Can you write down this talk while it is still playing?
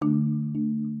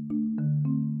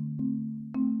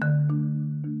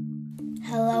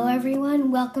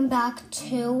everyone, welcome back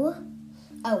to...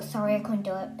 Oh, sorry, I couldn't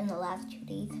do it in the last 2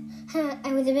 days.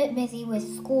 I was a bit busy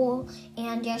with school,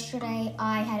 and yesterday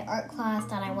I had art class,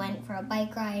 and I went for a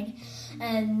bike ride,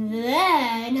 and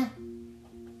then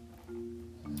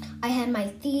I had my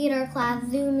theater class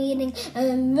Zoom meeting,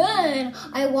 and then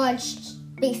I watched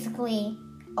basically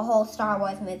a whole Star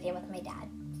Wars movie with my dad.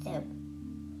 So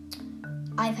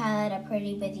I've had a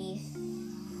pretty busy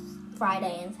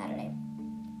Friday and Saturday.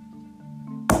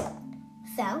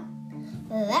 So,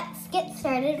 let's get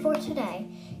started for today.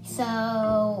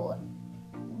 So,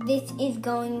 this is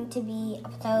going to be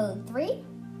episode 3.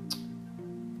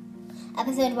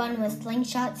 Episode 1 was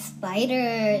Slingshot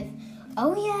Spiders.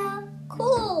 Oh yeah,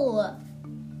 cool.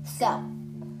 So,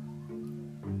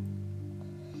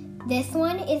 this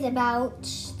episode is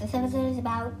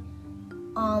about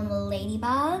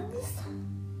ladybugs.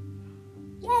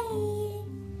 Yay!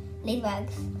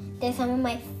 Ladybugs. They're some of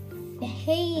my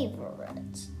favorite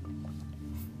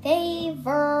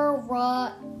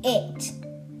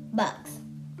bugs.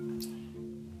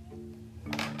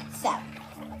 So,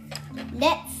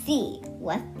 let's see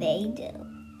what they do.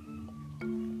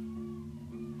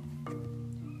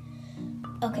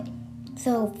 Okay,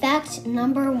 so fact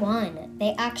number 1.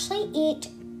 They actually eat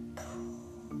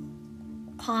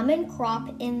common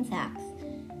crop insects.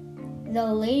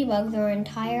 Though ladybugs are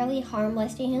entirely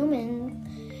harmless to humans,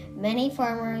 many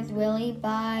farmers really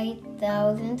buy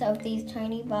thousands of these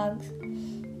tiny bugs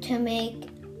to make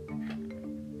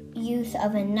use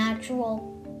of a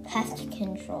natural pest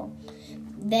control.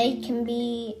 They can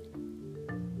be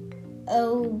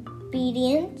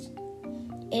obedient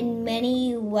in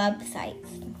many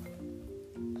websites.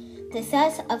 In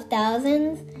sets of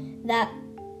thousands that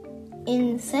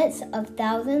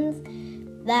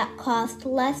cost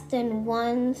less than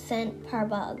 1 cent per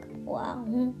bug.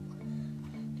 Wow.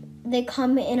 They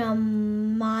come in a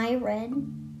myriad,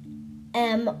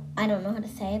 I don't know how to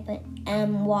say it, but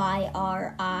myriad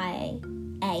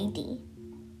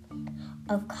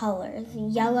of colors.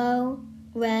 Yellow,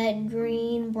 red,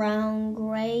 green, brown,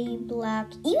 gray,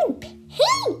 black, even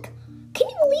pink! Can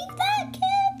you believe that,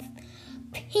 kids?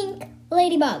 Pink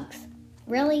ladybugs.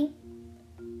 Really?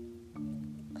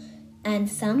 And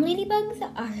some ladybugs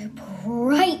are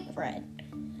bright red.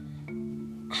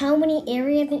 How many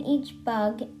areas in each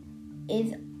bug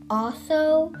is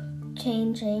also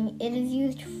changing. It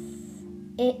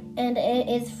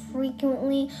is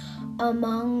frequently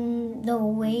among the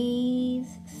ways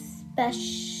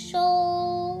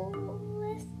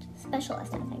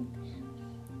specialists, I think,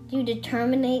 to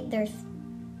determine their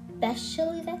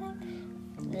specialties, I think.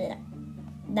 Yeah.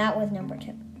 That was number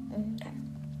 2. Okay.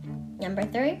 Number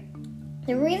 3.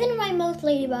 The reason why most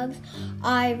ladybugs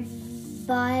are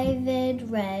vivid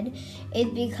red is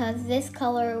because this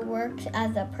color works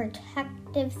as a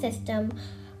protective system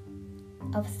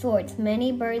of sorts.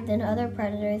 Many birds and other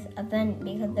predators event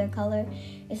because their color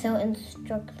is so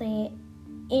intricately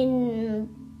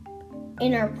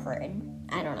interpreted.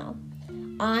 I don't know.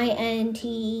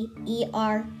 interpreted.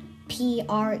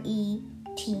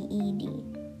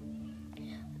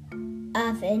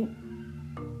 As in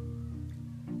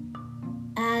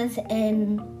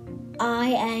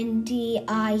indicator.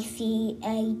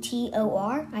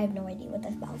 I have no idea what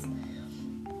that spells.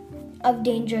 Of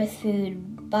dangerous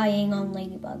food buying on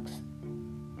ladybugs.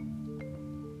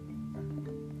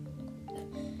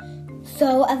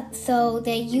 So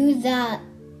they use the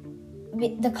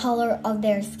color of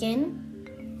their skin.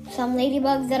 Some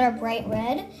ladybugs that are bright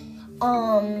red,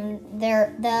 other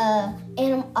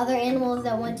animals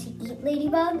that want to eat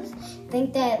ladybugs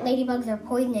think that ladybugs are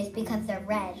poisonous because they're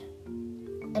red.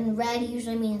 And red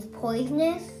usually means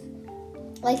poisonous.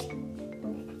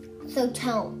 So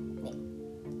tell me,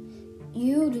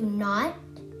 you do not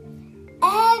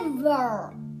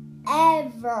ever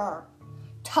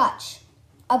touch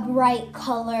a bright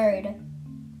colored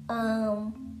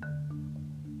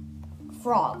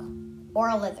frog or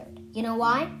a lizard. You know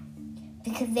why?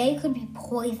 Because they could be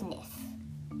poisonous.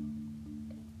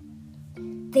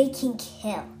 They can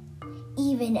kill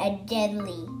even a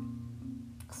deadly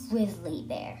grizzly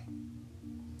bear.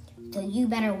 So you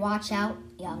better watch out,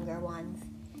 younger ones.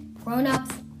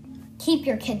 Grown-ups, keep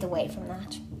your kids away from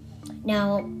that.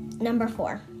 Now, number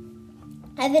 4.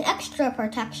 As an extra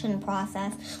protection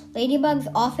process, ladybugs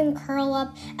often curl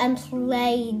up and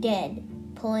play dead,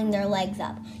 pulling their legs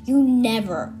up. You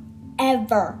never,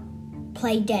 ever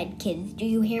play dead, kids. Do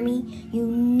you hear me? You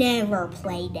never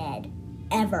play dead.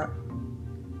 Ever.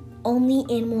 Only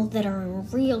animals that are in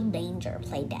real danger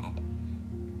play dead.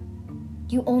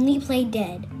 You only play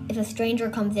dead if a stranger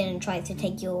comes in and tries to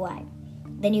take you away.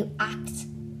 Then you act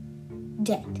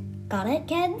dead. Got it,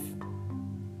 kids?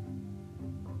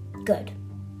 Good.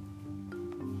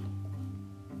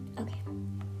 Okay.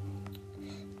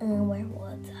 Where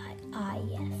was I?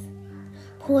 Yes.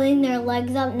 Pulling their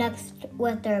legs up next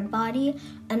with their body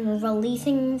and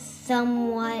releasing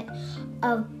somewhat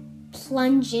of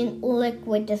pungent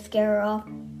liquid to scare off.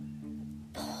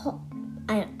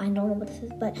 I don't know what this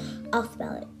is, but I'll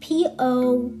spell it.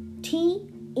 Potentil,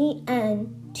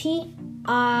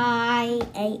 I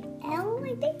think.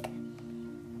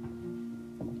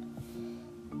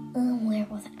 Where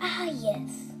was it?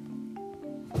 Yes.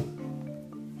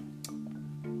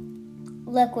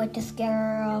 Liquid to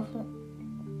scare off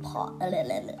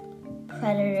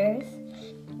predators.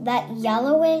 That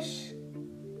yellowish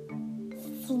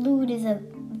fluid is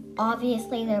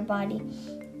obviously their body.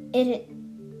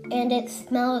 And its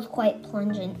smell is quite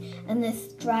pungent, and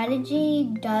this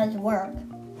strategy does work.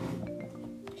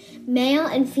 Male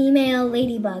and female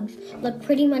ladybugs look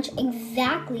pretty much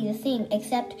exactly the same,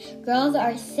 except girls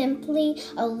are simply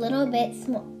a little bit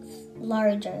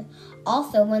larger.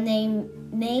 Also, when they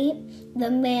mate,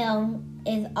 the male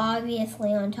is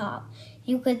obviously on top.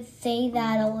 You could say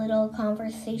that a little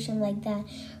conversation like that,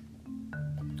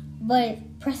 but it's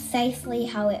precisely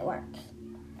how it works.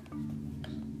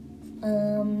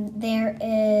 There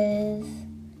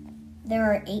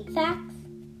are 8 facts.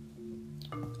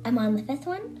 I'm on the 5th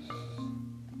one.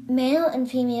 Male and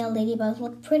female ladybugs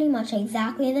look pretty much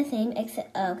exactly the same,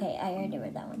 except... Okay, I already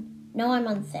read that one. No, I'm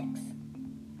on 6.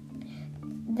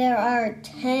 There are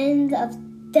tens of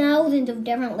thousands of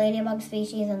different ladybug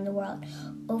species in the world.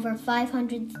 Over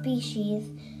 500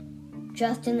 species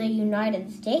just in the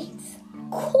United States.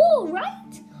 Cool,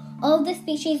 right? All of the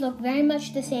species look very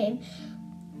much the same.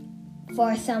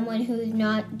 For someone who's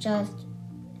not just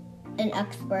an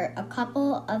expert, a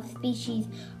couple of species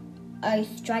are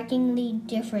strikingly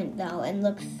different though and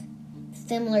looks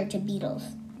similar to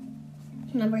beetles.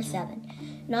 Number 7.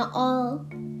 Not all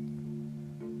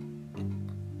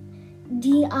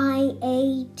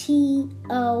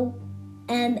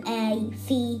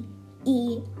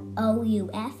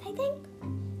diatomaceous, I think?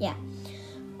 Yeah.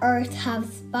 Earths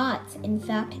have spots. In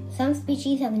fact, some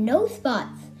species have no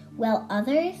spots, while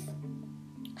others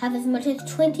have as much as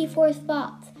 24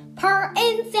 spots per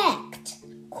insect.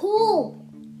 Cool.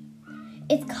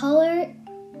 Its color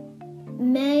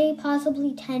may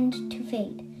possibly tend to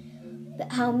fade,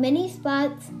 but how many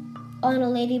spots on a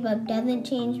ladybug doesn't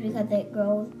change because it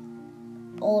grows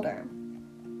older.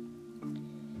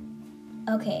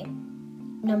 Okay,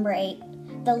 number 8.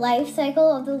 The life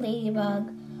cycle of the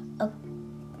ladybug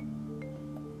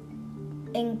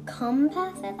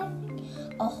encompasses, I think,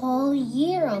 a whole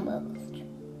year almost.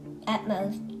 At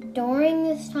most, during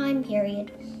this time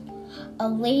period, a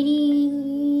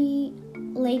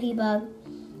ladybug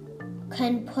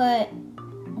can put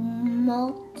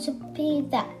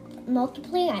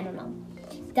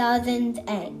thousands of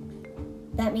eggs.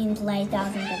 That means lay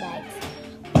thousands of eggs.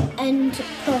 And to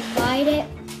provide it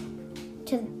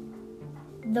to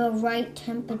the right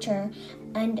temperature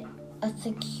and a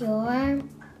secure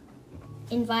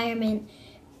environment,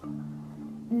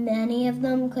 many of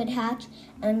them could hatch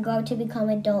and grow to become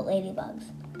adult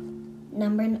ladybugs.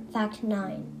 Fact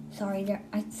 9.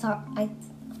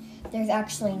 There's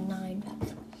actually 9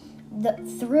 facts.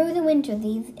 Through the winter,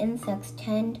 these insects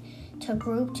tend to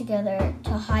group together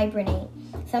to hibernate.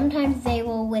 Sometimes they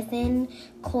will within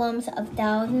clumps of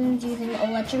thousands using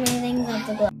electromagnetics of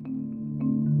the globe.